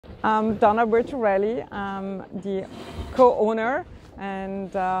I'm Donna Bertarelli. I'm the co-owner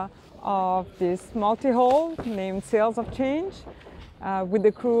and of this multi-hull named Sails of Change with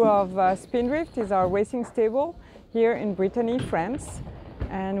the crew of Spindrift is our racing stable here in Brittany, France.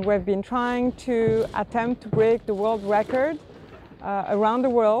 And we've been trying to attempt to break the world record around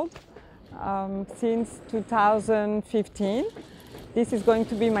the world since 2015. This is going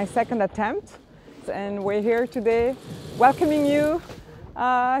to be my second attempt, and we're here today welcoming you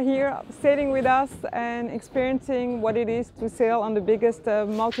here, sailing with us and experiencing what it is to sail on the biggest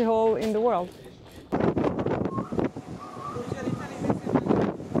multi-hull in the world.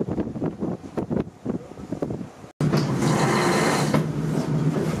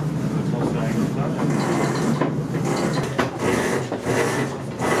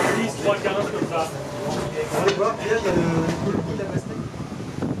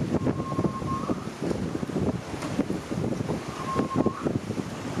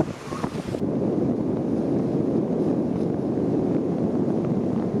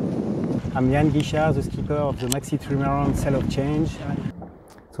 I'm Yann Guichard, the skipper of the Maxi Trimaran Sail of Change.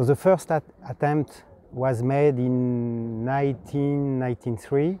 So the first attempt was made in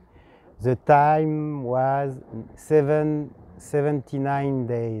 1993. The time was 79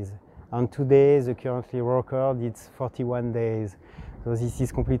 days. And today the currently record is 41 days. So this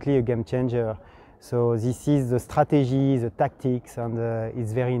is completely a game changer. So this is the strategy, the tactics, and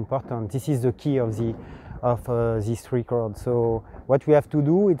it's very important. This is the key of this record. So what we have to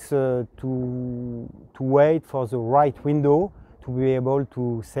do is to wait for the right window to be able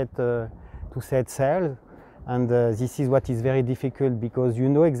to set sail, and this is what is very difficult, because you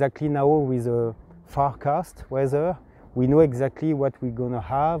know exactly now with the forecast weather, we know exactly what we're gonna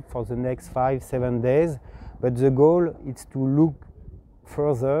have for the next 5-7 days, but the goal is to look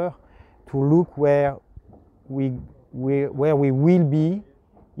further, to look where we will be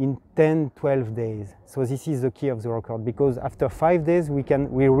in 10-12 days. So this is the key of the record, because after 5 days we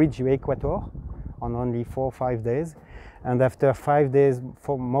reach the equator on only 4-5 days, and after 5 days,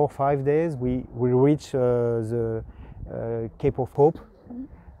 we reach the Cape of Hope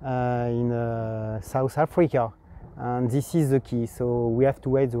in South Africa, and this is the key. So we have to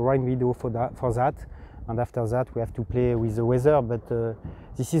wait the right window for that, and after that we have to play with the weather, but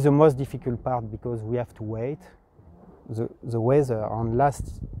this is the most difficult part, because we have to wait the weather. And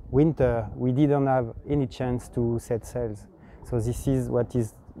last winter we didn't have any chance to set sails, so this is what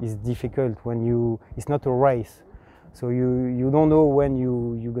is difficult when it's not a race, so you don't know when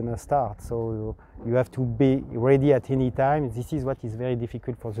you're gonna start, so you have to be ready at any time. This is what is very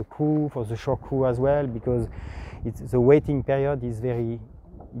difficult for the crew, for the shore crew as well, because the waiting period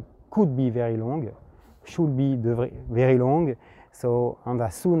could be very long, should be very long. So, and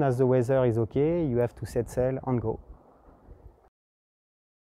as soon as the weather is okay, you have to set sail and go.